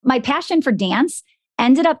my passion for dance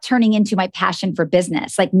ended up turning into my passion for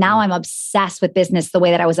business. Like now I'm obsessed with business the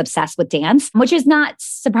way that I was obsessed with dance, which is not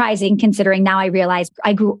surprising considering now I realize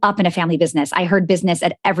I grew up in a family business. I heard business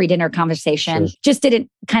at every dinner conversation, just didn't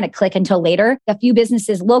kind of click until later. A few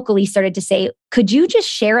businesses locally started to say, could you just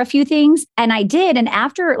share a few things? And I did. And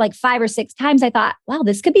after like 5 or 6 times, I thought, wow,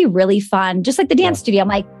 this could be really fun. Just like the dance studio. I'm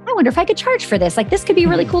like, I wonder if I could charge for this. Like this could be a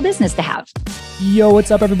really cool business to have. Yo, what's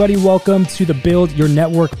up, everybody? Welcome to the Build Your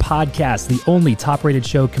Network podcast, the only top-rated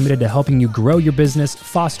show committed to helping you grow your business,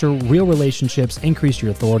 foster real relationships, increase your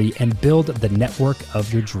authority, and build the network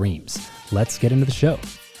of your dreams. Let's get into the show.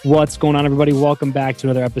 What's going on, everybody? Welcome back to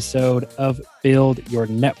another episode of Build Your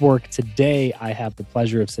Network. Today, I have the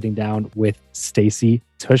pleasure of sitting down with Stacy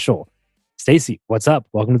Tuschl. Stacy, what's up?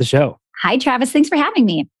 Welcome to the show. Hi, Travis. Thanks for having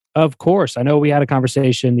me. Of course. I know we had a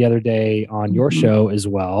conversation the other day on your show as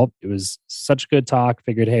well. It was such a good talk.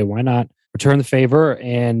 Figured, hey, why not return the favor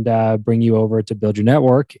and bring you over to Build Your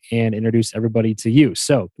Network and introduce everybody to you.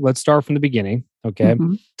 So let's start from the beginning. Okay.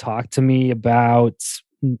 Talk to me about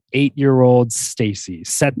 8-year-old Stacy.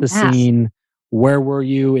 Set the scene. Where were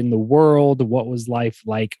you in the world? What was life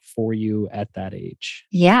like for you at that age?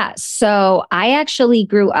 Yeah. So I actually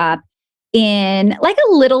grew up in like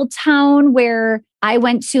a little town where I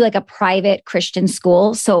went to like a private Christian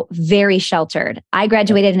school. So very sheltered. I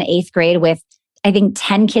graduated in 8th grade with, I think,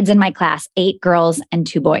 10 kids in my class, 8 girls and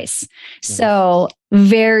 2 boys. So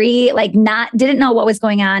very like didn't know what was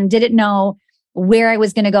going on, didn't know where I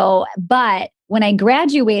was going to go. But when I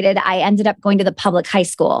graduated, I ended up going to the public high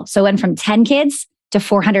school. So I went from 10 kids to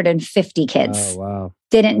 450 kids. Oh, wow.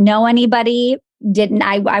 Didn't know anybody.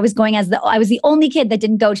 I was going I was the only kid that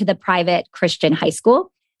didn't go to the private Christian high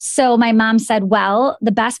school. So my mom said, well,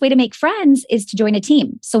 the best way to make friends is to join a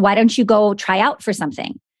team. So why don't you go try out for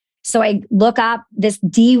something? So I look up this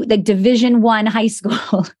Division I high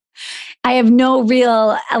school. I have no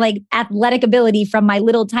real like athletic ability from my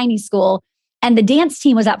little tiny school. And the dance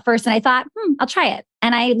team was up first. And I thought, I'll try it.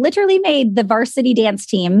 And I literally made the varsity dance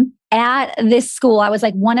team at this school. I was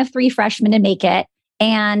like one of 3 freshmen to make it.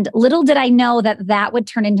 And little did I know that would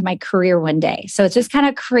turn into my career one day. So it's just kind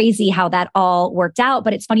of crazy how that all worked out.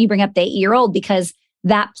 But it's funny you bring up the 8-year-old because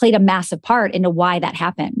that played a massive part into why that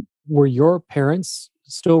happened. Were your parents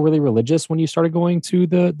still really religious when you started going to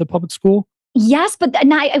the public school? Yes, but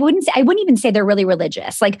I wouldn't even say they're really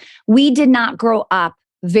religious. Like we did not grow up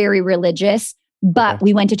very religious, but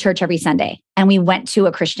we went to church every Sunday and we went to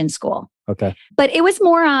a Christian school. Okay. But it was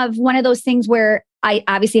more of one of those things where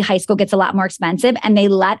obviously high school gets a lot more expensive and they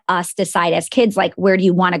let us decide as kids, like, where do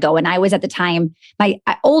you want to go? And I was at the time, my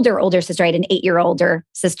older sister, I had an 8-year older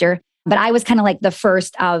sister, but I was kind of like the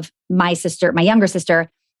first of my younger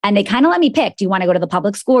sister. And they kind of let me pick, do you want to go to the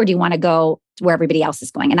public school or do you want to go to where everybody else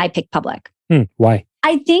is going? And I picked public. Why?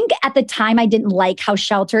 I think at the time I didn't like how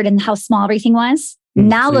sheltered and how small everything was.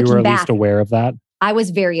 Now so looking you were at back, least aware of that? I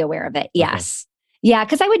was very aware of it. Yes. Yeah.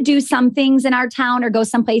 Cause I would do some things in our town or go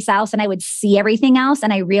someplace else and I would see everything else.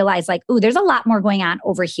 And I realized like, ooh, there's a lot more going on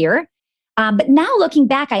over here. But now looking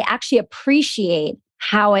back, I actually appreciate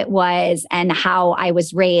how it was and how I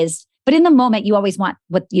was raised. But in the moment, you always want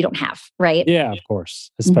what you don't have, right? Yeah, of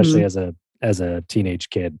course. Especially as a teenage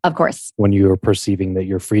kid. Of course. When you are perceiving that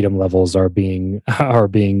your freedom levels are being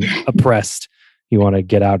oppressed, you want to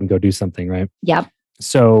get out and go do something, right? Yep.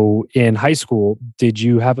 So in high school, did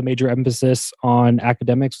you have a major emphasis on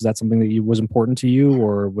academics? Was that something that was important to you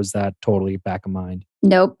or was that totally back of mind?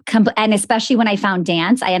 Nope. And especially when I found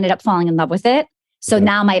dance, I ended up falling in love with it. So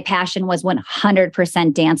now my passion was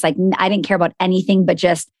 100% dance. Like I didn't care about anything but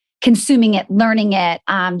just consuming it, learning it,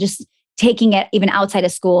 just taking it even outside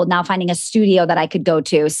of school, now finding a studio that I could go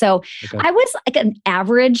to. So I was like an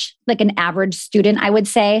average student, I would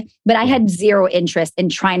say, but I had zero interest in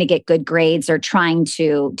trying to get good grades or trying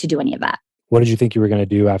to do any of that. What did you think you were going to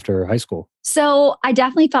do after high school? So I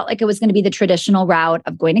definitely felt like it was going to be the traditional route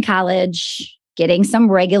of going to college, getting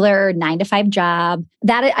some regular 9-to-5 job.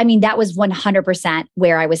 That was 100%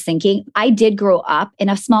 where I was thinking. I did grow up in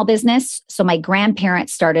a small business. So my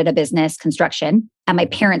grandparents started a business, construction, and my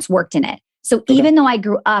parents worked in it. So even though I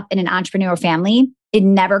grew up in an entrepreneurial family, it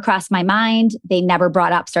never crossed my mind. They never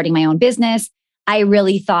brought up starting my own business. I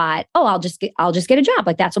really thought, I'll just get a job.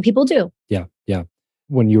 Like that's what people do. Yeah. Yeah.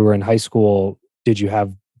 When you were in high school, did you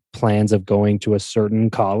have plans of going to a certain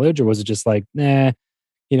college or was it just like, nah,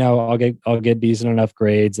 I'll get decent enough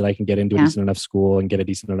grades that I can get into a decent enough school and get a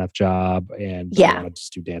decent enough job and I want to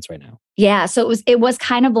just do dance right now. Yeah. So it was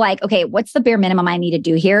kind of like, okay, what's the bare minimum I need to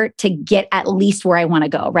do here to get at least where I want to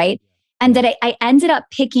go, right? And that I ended up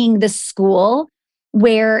picking the school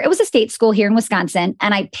where it was a state school here in Wisconsin.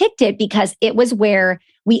 And I picked it because it was where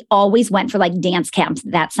we always went for like dance camps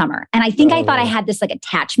that summer. And I think I thought I had this like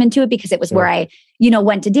attachment to it because it was where I,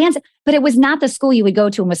 went to dance, but it was not the school you would go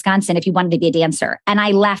to in Wisconsin if you wanted to be a dancer. And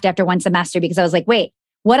I left after one semester because I was like, wait,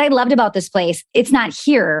 what I loved about this place, it's not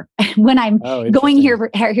here when I'm going here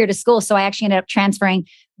to school. So I actually ended up transferring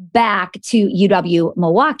back to UW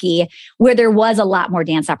Milwaukee, where there was a lot more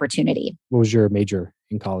dance opportunity. What was your major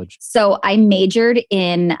in college? So I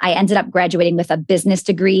ended up graduating with a business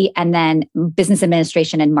degree and then business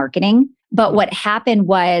administration and marketing. But what happened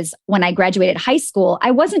was when I graduated high school,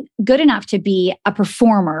 I wasn't good enough to be a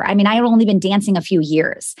performer. I mean, I had only been dancing a few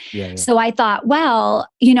years. So I thought, well,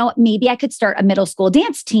 maybe I could start a middle school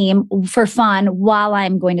dance team for fun while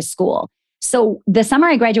I'm going to school. So the summer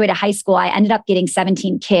I graduated high school, I ended up getting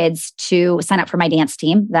 17 kids to sign up for my dance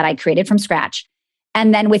team that I created from scratch.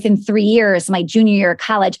 And then within 3 years, my junior year of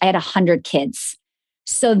college, I had 100 kids.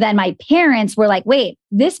 So then my parents were like, wait,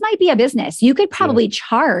 this might be a business. You could probably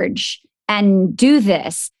charge and do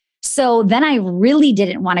this. So then I really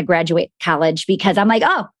didn't want to graduate college because I'm like,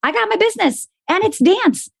 oh, I got my business and it's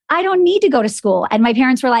dance. I don't need to go to school. And my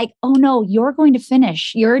parents were like, oh no, you're going to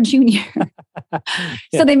finish. You're a junior.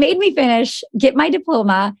 So they made me finish, get my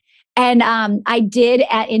diploma. And I did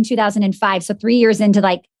in 2005. So 3 years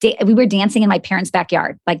into we were dancing in my parents'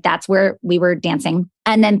 backyard. Like that's where we were dancing.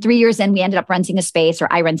 And then 3 years in, we ended up renting a space, or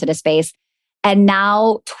I rented a space. And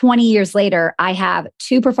now 20 years later, I have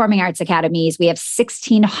 2 performing arts academies. We have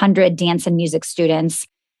 1,600 dance and music students.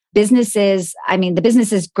 The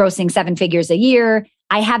business is grossing 7 figures a year.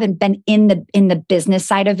 I haven't been in the business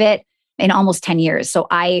side of it in almost 10 years. So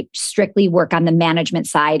I strictly work on the management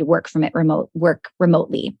side, work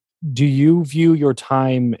remotely. Do you view your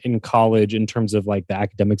time in college in terms of like the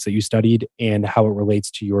academics that you studied and how it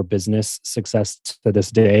relates to your business success to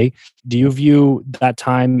this day? Do you view that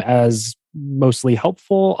time as mostly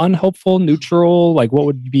helpful, unhelpful, neutral? Like what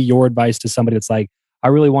would be your advice to somebody that's like, I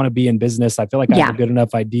really want to be in business. I feel like I have a good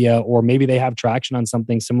enough idea, or maybe they have traction on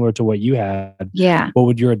something similar to what you had. Yeah. What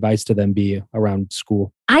would your advice to them be around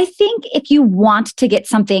school? I think if you want to get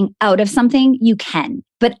something out of something, you can.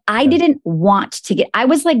 But I didn't want to I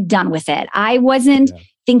was like done with it. I wasn't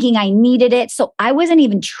thinking I needed it. So I wasn't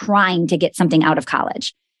even trying to get something out of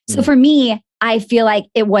college. So for me, I feel like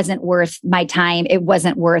it wasn't worth my time. It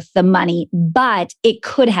wasn't worth the money, but it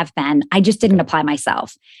could have been. I just didn't apply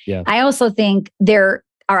myself. Yeah. I also think there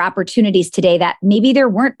are opportunities today that maybe there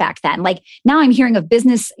weren't back then. Like now I'm hearing of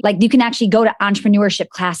business, like you can actually go to entrepreneurship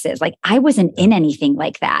classes. Like I wasn't in anything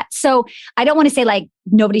like that. So I don't want to say like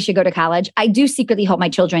nobody should go to college. I do secretly hope my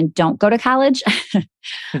children don't go to college.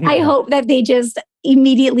 I hope that they just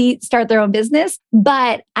immediately start their own business.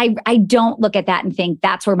 But I don't look at that and think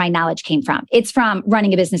that's where my knowledge came from. It's from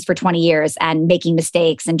running a business for 20 years and making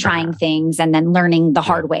mistakes and trying things and then learning the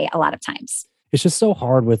hard way a lot of times. It's just so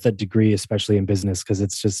hard with a degree, especially in business, because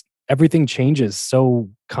it's just everything changes so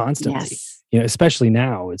constantly. Yes. Especially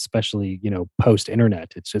now, especially, post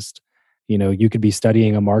internet. It's just, you could be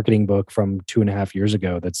studying a marketing book from 2.5 years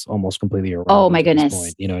ago that's almost completely irrelevant. Oh my goodness.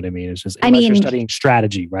 Point. You know what I mean? It's just, unless you're studying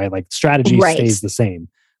strategy, right? Like strategy stays the same.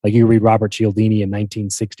 Like you read Robert Cialdini in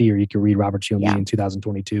 1960, or you could read Robert Cialdini in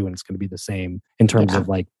 2022, and it's going to be the same in terms of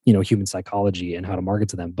like, human psychology and how to market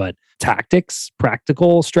to them. But tactics,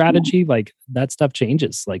 practical strategy, like that stuff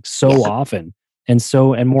changes like so often.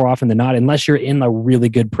 And more often than not, unless you're in a really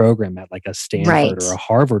good program at like a Stanford or a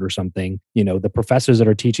Harvard or something, the professors that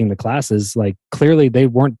are teaching the classes, like clearly they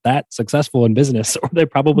weren't that successful in business, or they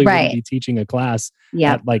probably wouldn't be teaching a class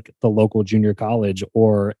at like the local junior college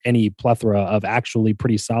or any plethora of actually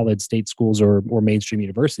pretty solid state schools or mainstream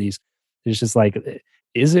universities. It's just like,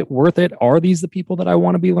 is it worth it? Are these the people that I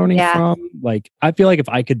want to be learning from? Like, I feel like if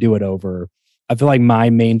I could do it over, I feel like my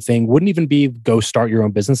main thing wouldn't even be go start your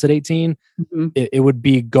own business at 18. It would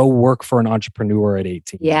be go work for an entrepreneur at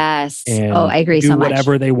 18. Yes. And I agree do so much.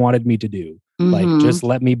 whatever they wanted me to do. Like, just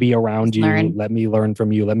let me be around you. Let me learn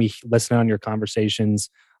from you. Let me listen on your conversations.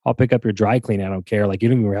 I'll pick up your dry cleaning. I don't care. Like, you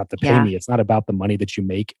don't even have to pay me. It's not about the money that you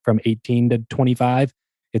make from 18 to 25.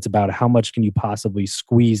 It's about how much can you possibly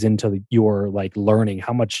squeeze into your like learning.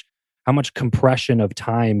 How much compression of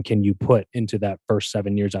time can you put into that first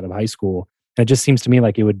 7 years out of high school? And it just seems to me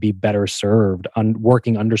like it would be better served on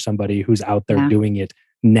working under somebody who's out there doing it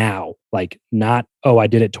now. Like not, I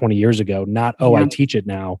did it 20 years ago. Not, I teach it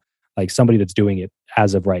now. Like somebody that's doing it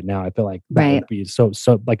as of right now. I feel like that would be so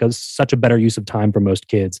like such a better use of time for most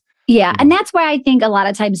kids. Yeah. And that's why I think a lot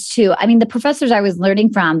of times too, I mean, the professors I was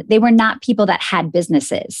learning from, they were not people that had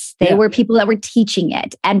businesses. They were people that were teaching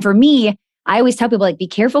it. And for me, I always tell people like, be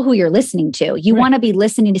careful who you're listening to. You want to be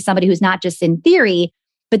listening to somebody who's not just in theory,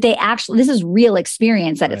 but this is real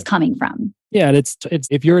experience that it's coming from. Yeah. And it's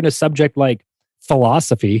if you're in a subject like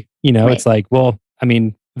philosophy, it's like, well, I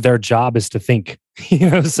mean, their job is to think,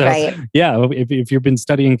 so yeah, if you've been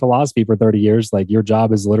studying philosophy for 30 years, like your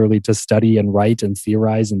job is literally to study and write and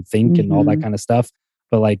theorize and think and all that kind of stuff.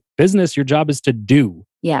 But like business, your job is to do,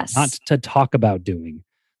 not to talk about doing.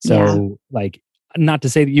 So like, not to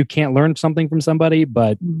say that you can't learn something from somebody,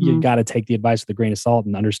 but you got to take the advice with a grain of salt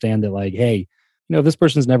and understand that like, hey, if this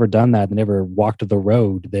person's never done that, they never walked the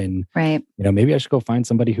road, then maybe I should go find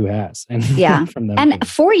somebody who has. And from them. And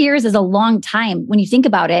 4 years is a long time when you think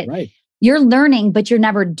about it. Right. You're learning, but you're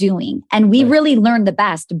never doing. And we really learn the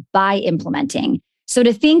best by implementing. So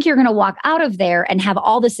to think you're going to walk out of there and have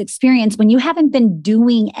all this experience when you haven't been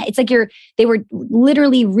doing, it's like they were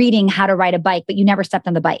literally reading how to ride a bike, but you never stepped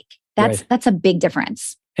on the bike. That's a big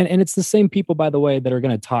difference. And it's the same people, by the way, that are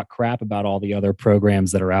going to talk crap about all the other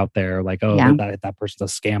programs that are out there. Like, that person's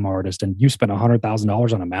a scam artist and you spent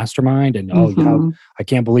 $100,000 on a mastermind and I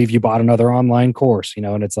can't believe you bought another online course,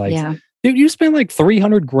 and it's like, dude, you spent like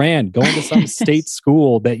 $300,000 going to some state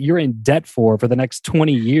school that you're in debt for the next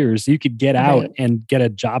 20 years. So you could get out and get a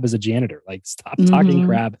job as a janitor. Like, stop talking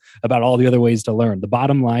crap about all the other ways to learn. The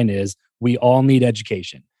bottom line is we all need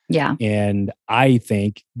education. Yeah. And I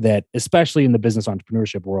think that, especially in the business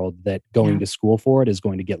entrepreneurship world, that going to school for it is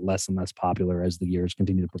going to get less and less popular as the years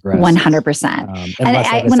continue to progress.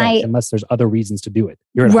 100%. Unless there's other reasons to do it.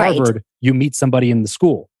 You're at Harvard, you meet somebody in the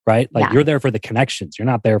school, right? Like you're there for the connections. You're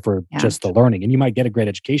not there for just the learning. And you might get a great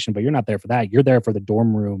education, but you're not there for that. You're there for the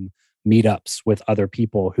dorm room meetups with other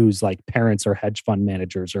people whose like parents are hedge fund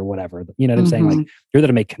managers or whatever. You know what I'm saying? Like you're there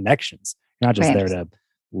to make connections. You're not just there to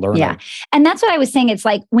learn. Yeah. And that's what I was saying. It's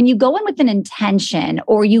like when you go in with an intention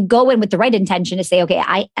or you go in with the right intention to say, okay,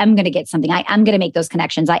 I am going to get something. I am going to make those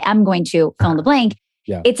connections. I am going to fill in the blank.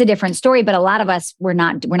 It's a different story. But a lot of us, we're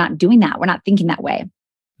not doing that. We're not thinking that way.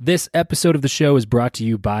 This episode of the show is brought to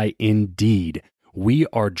you by Indeed. We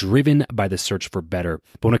are driven by the search for better.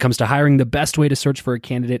 But when it comes to hiring, the best way to search for a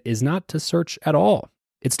candidate is not to search at all.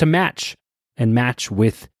 It's to match and match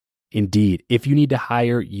with Indeed. If you need to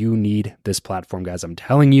hire, you need this platform, guys. I'm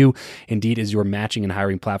telling you, Indeed is your matching and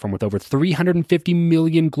hiring platform with over 350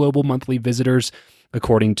 million global monthly visitors,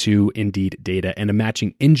 according to Indeed data, and a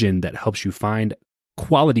matching engine that helps you find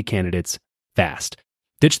quality candidates fast.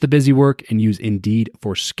 Ditch the busy work and use Indeed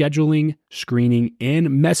for scheduling, screening, and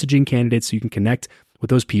messaging candidates so you can connect with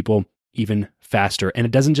those people even faster. And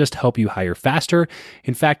it doesn't just help you hire faster.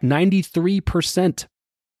 In fact, 93%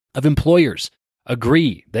 of employers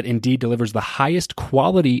agree that Indeed delivers the highest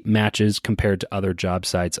quality matches compared to other job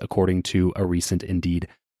sites, according to a recent Indeed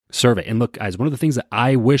survey. And look, guys, one of the things that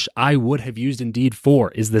I wish I would have used Indeed for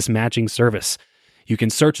is this matching service. You can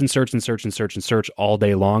search and search and search and search and search all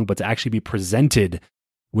day long, but to actually be presented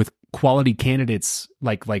with quality candidates,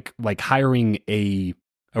 like hiring a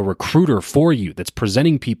recruiter for you that's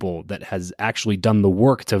presenting people that has actually done the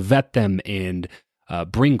work to vet them and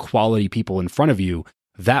bring quality people in front of you.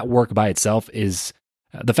 That work by itself is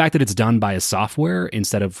the fact that it's done by a software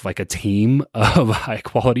instead of like a team of high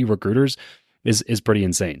quality recruiters is pretty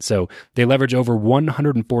insane. So they leverage over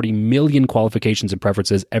 140 million qualifications and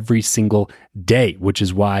preferences every single day, which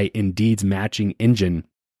is why Indeed's matching engine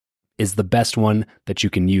is the best one that you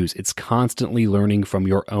can use. It's constantly learning from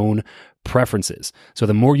your own preferences. So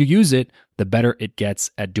the more you use it, the better it gets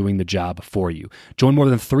at doing the job for you. Join more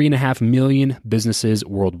than 3.5 million businesses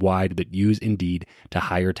worldwide that use Indeed to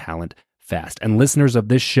hire talent fast. And listeners of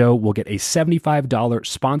this show will get a $75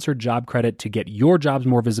 sponsored job credit to get your jobs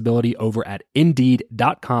more visibility over at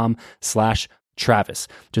Indeed.com/Travis.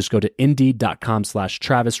 Just go to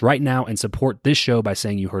Indeed.com/Travis right now and support this show by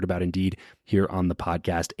saying you heard about Indeed here on the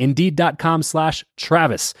podcast.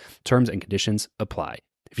 Indeed.com/Travis. Terms and conditions apply.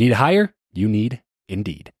 If you need to hire, you need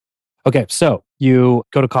Indeed. Okay, so you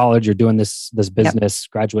go to college, you're doing this business,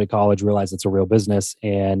 graduate college, realize it's a real business.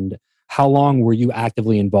 And how long were you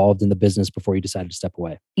actively involved in the business before you decided to step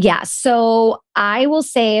away? Yeah. So I will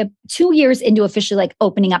say 2 years into officially like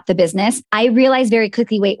opening up the business, I realized very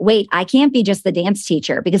quickly, wait, I can't be just the dance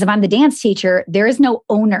teacher, because if I'm the dance teacher, there is no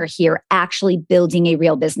owner here actually building a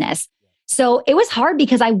real business. So it was hard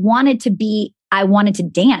because I wanted to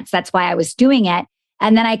dance. That's why I was doing it.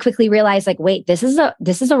 And then I quickly realized like, wait, this is a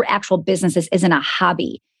actual business. This isn't a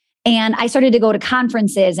hobby. And I started to go to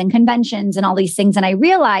conferences and conventions and all these things. And I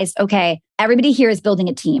realized, okay, everybody here is building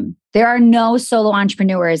a team. There are no solo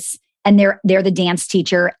entrepreneurs, and they're the dance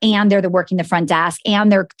teacher, and they're the working the front desk,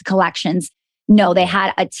 and they're collections. No, they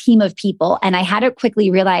had a team of people. And I had to quickly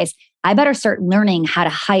realize I better start learning how to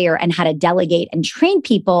hire and how to delegate and train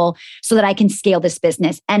people so that I can scale this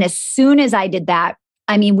business. And as soon as I did that,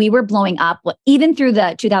 I mean, we were blowing up. Even through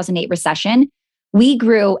the 2008 recession, we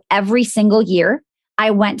grew every single year.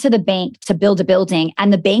 I went to the bank to build a building,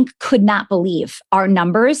 and the bank could not believe our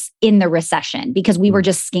numbers in the recession because we were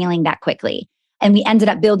just scaling that quickly. And we ended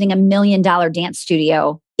up building $1 million dance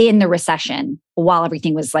studio in the recession while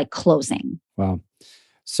everything was like closing. Wow.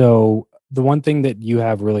 So the one thing that you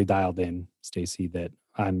have really dialed in, Stacy, that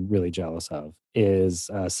I'm really jealous of is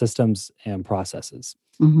systems and processes.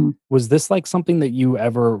 Mm-hmm. Was this like something that you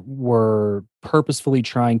ever were purposefully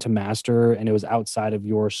trying to master and it was outside of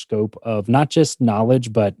your scope of not just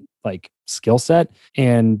knowledge, but like skill set?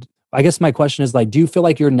 And I guess my question is like, do you feel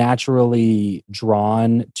like you're naturally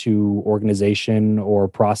drawn to organization or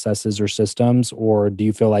processes or systems, or do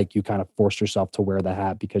you feel like you kind of forced yourself to wear the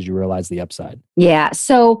hat because you realized the upside? Yeah.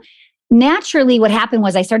 So naturally, what happened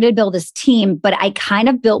was I started to build this team, but I kind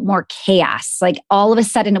of built more chaos. Like all of a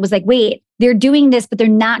sudden it was like, wait, they're doing this, but they're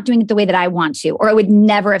not doing it the way that I want to. Or I would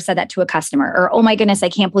never have said that to a customer. Or, oh my goodness, I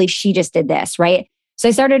can't believe she just did this, right? So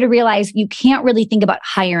I started to realize you can't really think about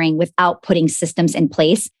hiring without putting systems in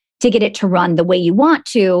place to get it to run the way you want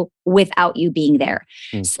to without you being there.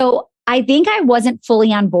 So I think I wasn't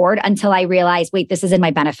fully on board until I realized, wait, this is in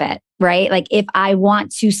my benefit, right? Like if I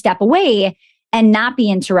want to step away and not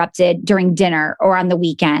be interrupted during dinner or on the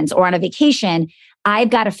weekends or on a vacation,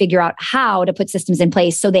 I've got to figure out how to put systems in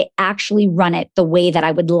place so they actually run it the way that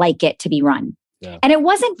I would like it to be run. Yeah. And it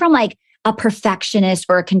wasn't from like a perfectionist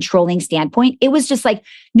or a controlling standpoint. It was just like,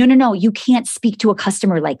 no, you can't speak to a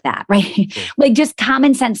customer like that, right? Sure. Like just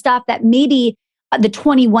common sense stuff that maybe the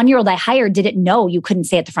 21-year-old I hired didn't know you couldn't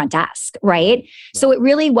say at the front desk, right? So it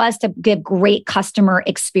really was to give great customer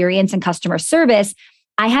experience and customer service.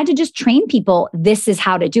 I had to just train people, this is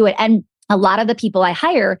how to do it. And a lot of the people I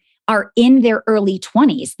hire are in their early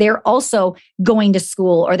 20s. They're also going to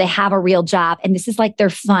school or they have a real job. And this is like their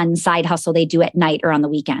fun side hustle they do at night or on the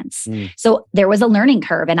weekends. So there was a learning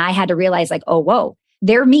curve. And I had to realize like, oh, whoa,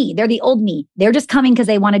 they're me. They're the old me. They're just coming because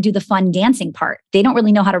they want to do the fun dancing part. They don't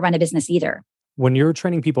really know how to run a business either. When you're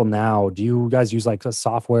training people now, do you guys use like a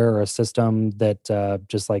software or a system that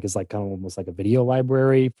just like is like kind of almost like a video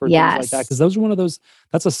library for things like that? Because those are one of those,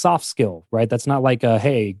 that's a soft skill, right? That's not like a,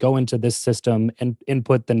 hey, go into this system and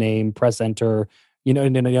input the name, press enter, you know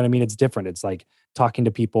what I mean? It's different. It's like talking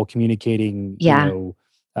to people, communicating,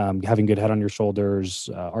 having good head on your shoulders,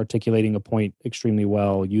 articulating a point extremely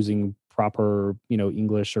well, using proper,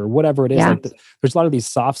 English or whatever it is. Like there's a lot of these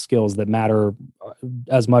soft skills that matter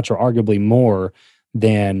as much or arguably more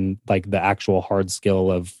than like the actual hard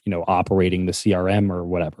skill of, operating the CRM or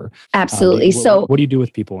whatever. Absolutely. So what do you do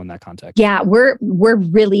with people in that context? Yeah, we're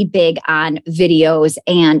really big on videos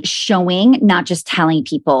and showing, not just telling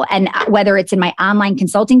people. And whether it's in my online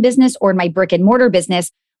consulting business or in my brick and mortar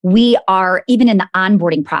business, we are even in the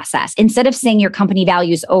onboarding process. Instead of saying your company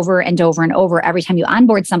values over and over and over every time you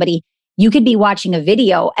onboard somebody, you could be watching a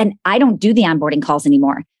video, and I don't do the onboarding calls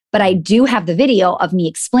anymore, but I do have the video of me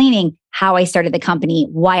explaining how I started the company,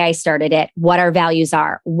 why I started it, what our values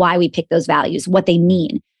are, why we pick those values, what they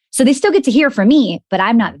mean. So they still get to hear from me, but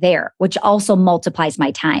I'm not there, which also multiplies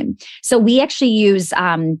my time. So we actually use,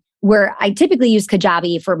 where I typically use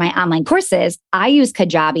Kajabi for my online courses, I use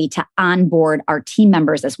Kajabi to onboard our team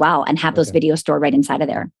members as well and have those videos stored right inside of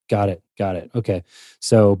there. Got it. Okay.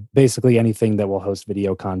 So basically anything that will host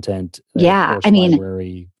video content.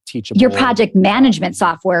 Library, teachable. Your project management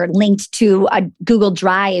software linked to a Google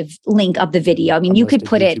Drive link of the video. I mean, you could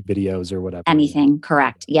put YouTube videos or whatever. Anything,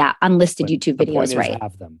 correct. Yeah. Unlisted YouTube videos, right?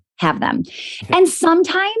 Have them. And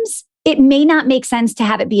sometimes it may not make sense to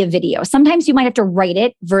have it be a video. Sometimes you might have to write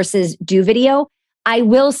it versus do video. I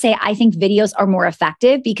will say, I think videos are more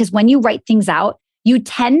effective because when you write things out,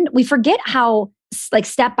 we forget how like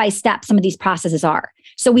step by step some of these processes are.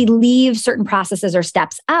 So we leave certain processes or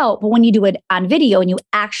steps out, but when you do it on video and you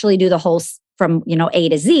actually do the whole from, A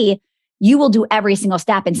to Z, you will do every single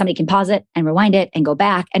step and somebody can pause it and rewind it and go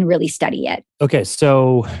back and really study it. Okay.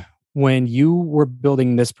 So when you were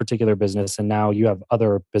building this particular business and now you have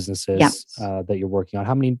other businesses that you're working on,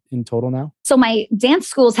 how many in total now? So my dance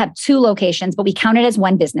schools have 2 locations, but we count it as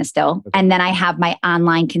one business still. Okay. And then I have my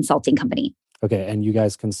online consulting company. Okay. And you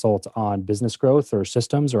guys consult on business growth or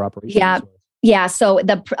systems or operations? Yeah. So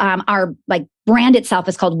our brand itself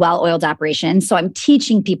is called Well-Oiled Operations. So I'm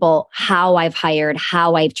teaching people how I've hired,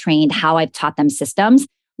 how I've trained, how I've taught them systems,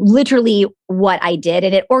 literally what I did.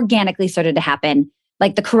 And it organically started to happen.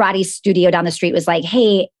 Like the karate studio down the street was like,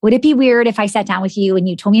 hey, would it be weird if I sat down with you and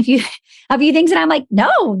you told me a few things? And I'm like,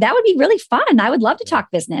 no, that would be really fun. I would love to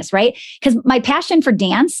talk business, right? Because my passion for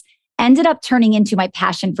dance ended up turning into my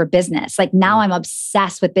passion for business. Like now I'm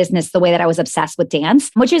obsessed with business the way that I was obsessed with dance,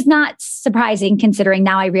 which is not surprising considering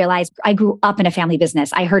now I realize I grew up in a family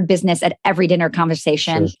business. I heard business at every dinner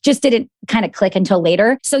conversation, just didn't kind of click until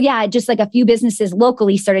later. So yeah, just like a few businesses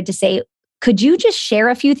locally started to say, could you just share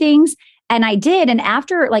a few things? And I did. And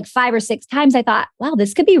after like 5 or 6 times, I thought, wow,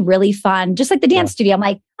 this could be really fun. Just like the dance studio. I'm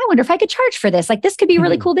like, I wonder if I could charge for this. Like this could be a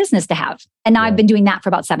really cool business to have. And now I've been doing that for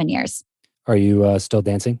about 7 years. Are you still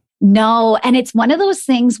dancing? No. And it's one of those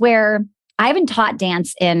things where I haven't taught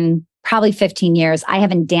dance in probably 15 years. I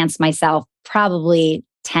haven't danced myself probably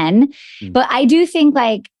 10. But I do think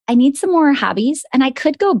like I need some more hobbies and I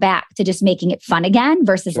could go back to just making it fun again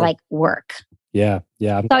versus like work. Yeah.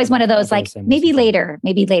 It's always one of those like maybe later.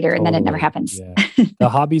 Totally. And then it never happens. Yeah. The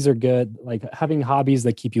hobbies are good. Like having hobbies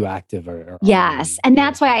that keep you active. Yes. And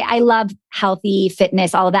that's why I love healthy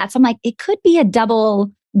fitness, all of that. So I'm like, it could be a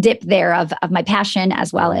double dip there of my passion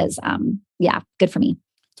as well as, good for me.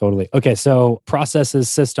 Totally. Okay. So processes,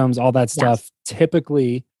 systems, all that stuff.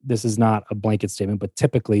 Typically, this is not a blanket statement, but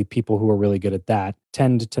typically people who are really good at that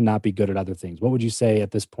tend to not be good at other things. What would you say at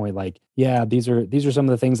this point? Like, these are some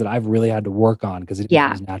of the things that I've really had to work on because it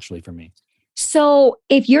comes naturally for me. So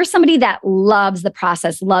if you're somebody that loves the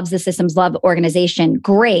process, loves the systems, love organization,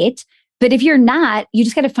 great. But if you're not, you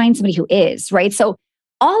just got to find somebody who is, right? So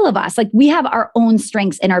all of us, like we have our own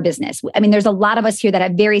strengths in our business. I mean, there's a lot of us here that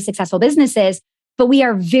have very successful businesses, but we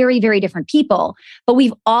are very, very different people. But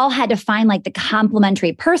we've all had to find like the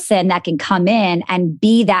complementary person that can come in and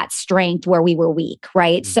be that strength where we were weak,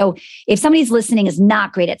 right? So if somebody's listening is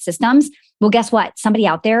not great at systems, well, guess what? Somebody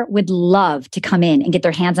out there would love to come in and get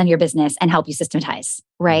their hands on your business and help you systematize,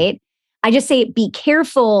 right? I just say, be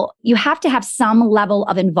careful. You have to have some level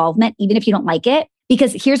of involvement, even if you don't like it,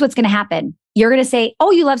 because here's what's going to happen. You're going to say,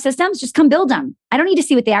 oh, you love systems? Just come build them. I don't need to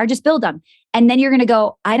see what they are. Just build them. And then you're going to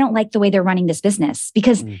go, I don't like the way they're running this business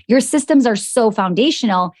because your systems are so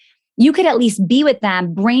foundational. You could at least be with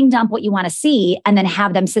them, brain dump what you want to see, and then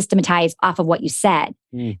have them systematize off of what you said.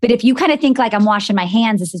 But if you kind of think like I'm washing my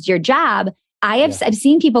hands, this is your job. I've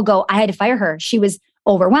seen people go, I had to fire her. She was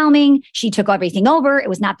overwhelming. She took everything over. It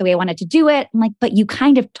was not the way I wanted to do it. I'm like, but you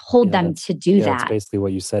kind of told them to do that. That's basically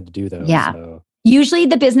what you said to do though. Yeah. So. Usually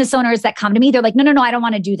the business owners that come to me, they're like, no, I don't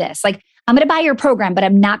want to do this. Like, I'm going to buy your program, but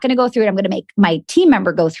I'm not going to go through it. I'm going to make my team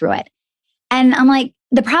member go through it. And I'm like,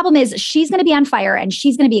 the problem is she's going to be on fire and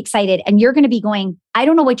she's going to be excited. And you're going to be going, I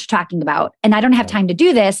don't know what you're talking about. And I don't have time to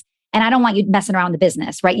do this. And I don't want you messing around the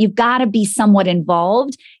business, right? You've got to be somewhat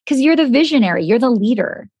involved because you're the visionary. You're the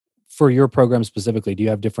leader. For your program specifically, do you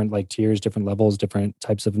have different like tiers, different levels, different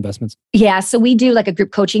types of investments? Yeah. So we do like a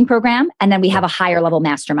group coaching program and then we have a higher level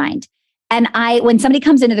mastermind. And when somebody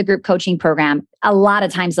comes into the group coaching program, a lot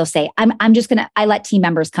of times they'll say, I let team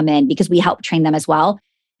members come in because we help train them as well.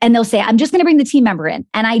 And they'll say, I'm just going to bring the team member in.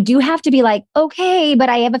 And I do have to be like, okay, but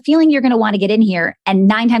I have a feeling you're going to want to get in here. And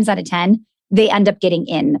 9 times out of 10, they end up getting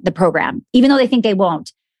in the program, even though they think they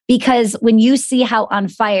won't. Because when you see how on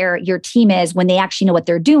fire your team is, when they actually know what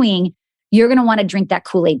they're doing, you're going to want to drink that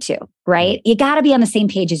Kool-Aid too, right? You got to be on the same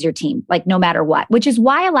page as your team, like no matter what, which is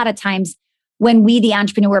why a lot of times when we, the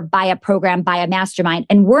entrepreneur, buy a program, buy a mastermind,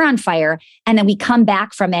 and we're on fire, and then we come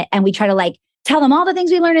back from it and we try to like tell them all the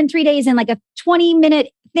things we learned in 3 days in like a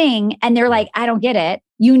 20-minute thing. And they're like, I don't get it.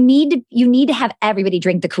 You need to have everybody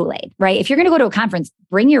drink the Kool-Aid, right? If you're going to go to a conference,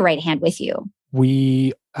 bring your right hand with you.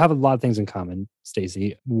 We have a lot of things in common,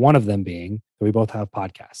 Stacy. One of them being that we both have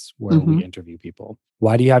podcasts where we interview people.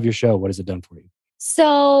 Why do you have your show? What has it done for you?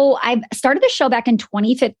 So I started the show back in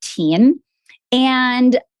 2015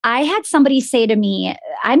 and I had somebody say to me,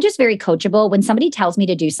 I'm just very coachable. When somebody tells me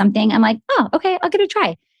to do something, I'm like, oh, okay, I'll give it a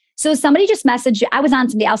try. So somebody just messaged, I was on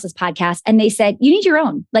somebody else's podcast and they said, you need your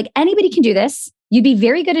own. Like anybody can do this. You'd be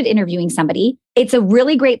very good at interviewing somebody. It's a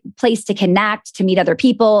really great place to connect, to meet other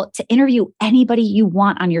people, to interview anybody you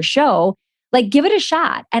want on your show. Like give it a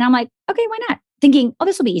shot. And I'm like, okay, why not? Thinking, oh,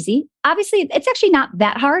 this will be easy. Obviously, it's actually not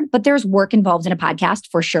that hard, but there's work involved in a podcast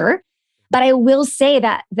for sure. But I will say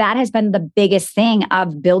that that has been the biggest thing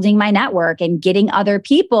of building my network and getting other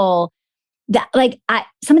people that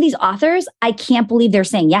some of these authors, I can't believe they're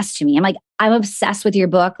saying yes to me. I'm like, I'm obsessed with your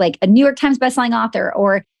book, like a New York Times bestselling author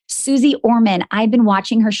or Susie Orman. I've been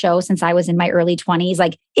watching her show since I was in my early 20s,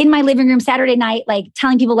 like in my living room Saturday night, like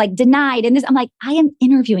telling people like denied. And this, I'm like, I am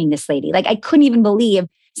interviewing this lady. Like I couldn't even believe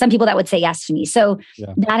some people that would say yes to me. So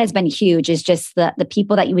that has been huge, is just the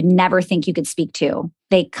people that you would never think you could speak to.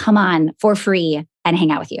 They come on for free and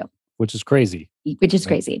hang out with you. which is crazy. Which is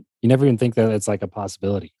crazy. You never even think that it's like a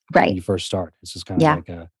possibility when you first start. It's just kind of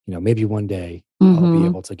like maybe one day I'll be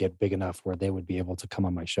able to get big enough where they would be able to come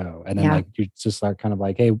on my show. And then like you just start kind of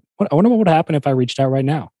like, hey, I wonder what would happen if I reached out right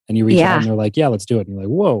now. And you reach out and they're like, yeah, let's do it. And you're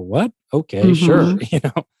like, whoa, what? Okay, sure.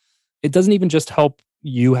 It doesn't even just help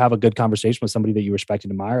you have a good conversation with somebody that you respect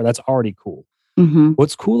and admire. That's already cool.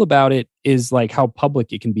 What's cool about it is like how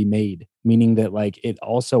public it can be made, meaning that like it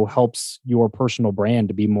also helps your personal brand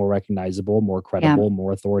to be more recognizable, more credible,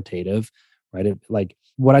 more authoritative, right? Like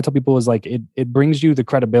what I tell people is like it brings you the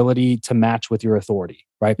credibility to match with your authority,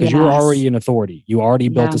 right? Because you're already an authority. You already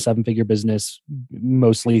built a 7-figure business,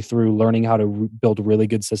 mostly through learning how to build really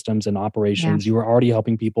good systems and operations. You were already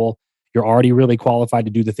helping people. You're already really qualified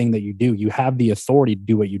to do the thing that you do. You have the authority to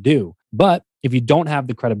do what you do. But if you don't have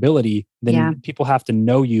the credibility, then people have to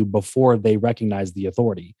know you before they recognize the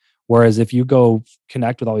authority. Whereas if you go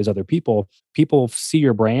connect with all these other people, people see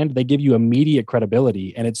your brand, they give you immediate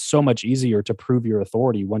credibility. And it's so much easier to prove your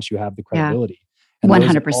authority once you have the credibility. And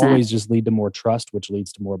 100%. those always just lead to more trust, which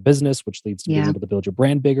leads to more business, which leads to being able to build your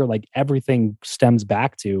brand bigger. Like everything stems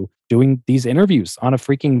back to doing these interviews on a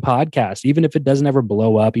freaking podcast. Even if it doesn't ever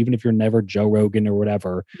blow up, even if you're never Joe Rogan or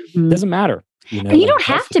whatever, it doesn't matter. And you don't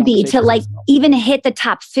have to be to like even hit the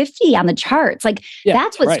top 50 on the charts. Like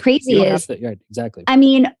that's what's crazy is exactly. I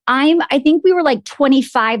mean, I think we were like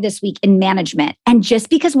 25 this week in management. And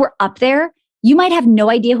just because we're up there, you might have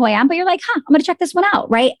no idea who I am, but you're like, I'm going to check this one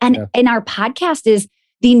out. Right. And our podcast is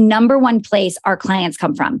the number one place our clients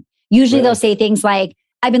come from. Usually they'll say things like,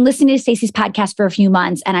 I've been listening to Stacy's podcast for a few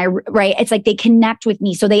months and it's like they connect with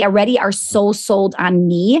me. So they already are so sold on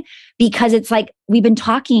me because it's like we've been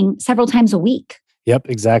talking several times a week. Yep,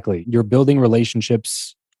 exactly. You're building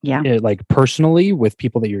relationships like personally with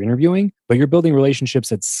people that you're interviewing, but you're building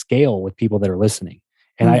relationships at scale with people that are listening.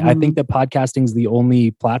 And I think that podcasting is the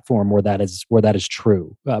only platform where that is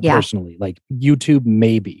true personally. Like YouTube,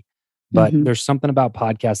 maybe. But there's something about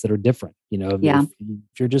podcasts that are different. If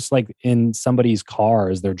you're just like in somebody's car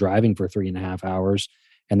as they're driving for 3.5 hours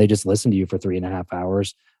and they just listen to you for 3.5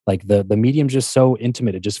 hours, like the medium's just so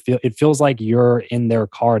intimate. It feels like you're in their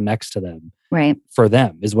car next to them. Right. For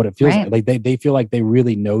them is what it feels like. Like they feel like they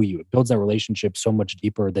really know you. It builds that relationship so much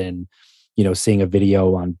deeper than, seeing a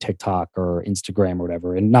video on TikTok or Instagram or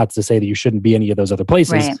whatever. And not to say that you shouldn't be any of those other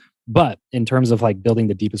places. Right. But in terms of like building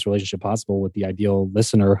the deepest relationship possible with the ideal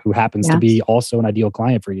listener who happens to be also an ideal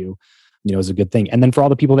client for you, is a good thing. And then for all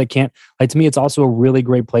the people that can't, like to me, it's also a really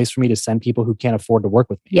great place for me to send people who can't afford to work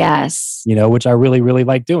with me. Yes. Which I really, really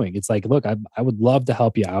like doing. It's like, look, I would love to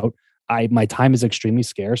help you out. My time is extremely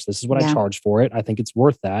scarce. This is what I charge for it. I think it's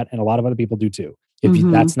worth that. And a lot of other people do too. If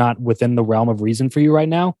that's not within the realm of reason for you right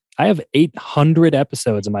now, I have 800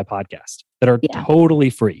 episodes of my podcast that are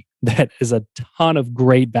totally free. That is a ton of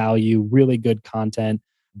great value, really good content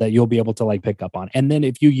that you'll be able to like pick up on. And then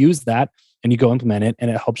if you use that and you go implement it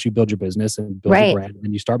and it helps you build your business and build your brand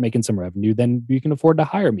and you start making some revenue, then you can afford to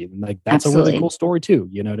hire me. And like, that's a really cool story too.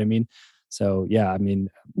 You know what I mean? So yeah, I mean,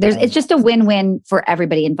 it's just a win-win for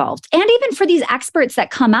everybody involved. And even for these experts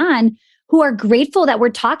that come on who are grateful that we're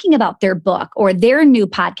talking about their book or their new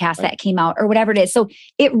podcast that came out or whatever it is. So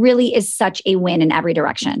it really is such a win in every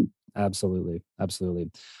direction. Absolutely. Absolutely.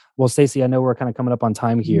 Well, Stacy, I know we're kind of coming up on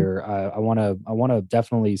time here. I want to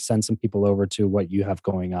definitely send some people over to what you have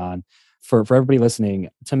going on. For everybody listening,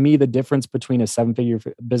 to me, the difference between a 7-figure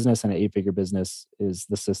business and an 8-figure business is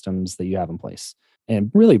the systems that you have in place.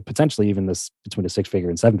 And really, potentially even this between a 6-figure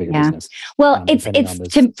and 7-figure business. Well,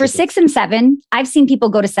 for 6 and 7, I've seen people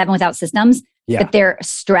go to 7 without systems, but they're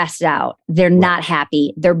stressed out. They're not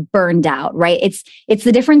happy. They're burned out, right? It's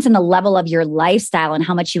the difference in the level of your lifestyle and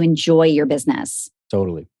how much you enjoy your business.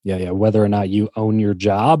 Totally. Yeah. Whether or not you own your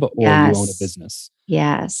job or you own a business.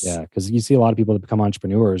 Yes. Yeah. Because you see a lot of people that become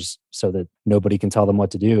entrepreneurs so that nobody can tell them what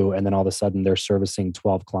to do. And then all of a sudden they're servicing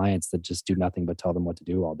 12 clients that just do nothing but tell them what to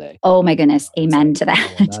do all day. Oh my goodness. Amen to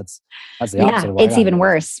that. Well, that's the opposite. It's even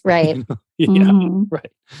worse. Right.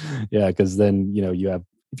 Right. Yeah. Because then,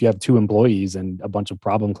 if you have 2 employees and a bunch of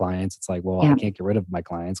problem clients, it's like, well, I can't get rid of my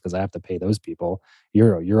clients because I have to pay those people.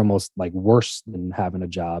 You're almost like worse than having a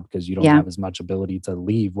job because you don't have as much ability to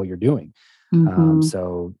leave what you're doing.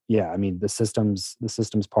 So yeah, I mean, the systems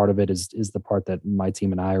part of it is the part that my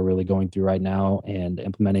team and I are really going through right now and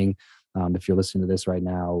implementing. If you're listening to this right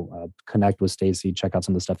now, connect with Stacy, check out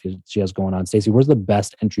some of the stuff she has going on. Stacy, where's the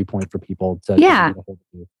best entry point for people to get a hold of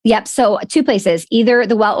you? Yep. So 2 places, either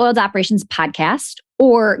the Well-Oiled Operations podcast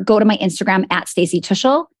or go to my Instagram at Stacy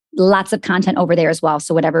Tuschl lots of content over there as well.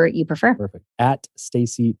 So whatever you prefer. Perfect. At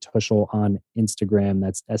Stacy Tuschl on Instagram.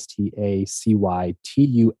 That's StacyTuShl.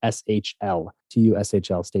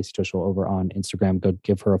 TUSHL. Stacy Tuschl over on Instagram. Go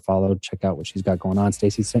give her a follow. Check out what she's got going on.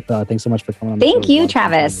 Stacy, thanks so much for coming on. Thank you,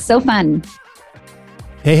 Travis. So fun.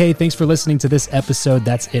 Hey, thanks for listening to this episode.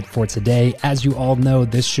 That's it for today. As you all know,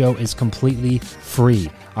 this show is completely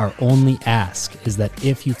free. Our only ask is that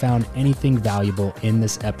if you found anything valuable in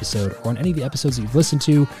this episode or in any of the episodes that you've listened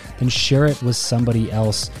to, then share it with somebody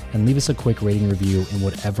else and leave us a quick rating review in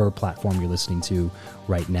whatever platform you're listening to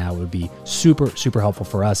right now. It would be super, super helpful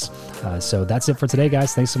for us. So that's it for today,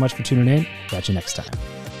 guys. Thanks so much for tuning in. Catch you next time.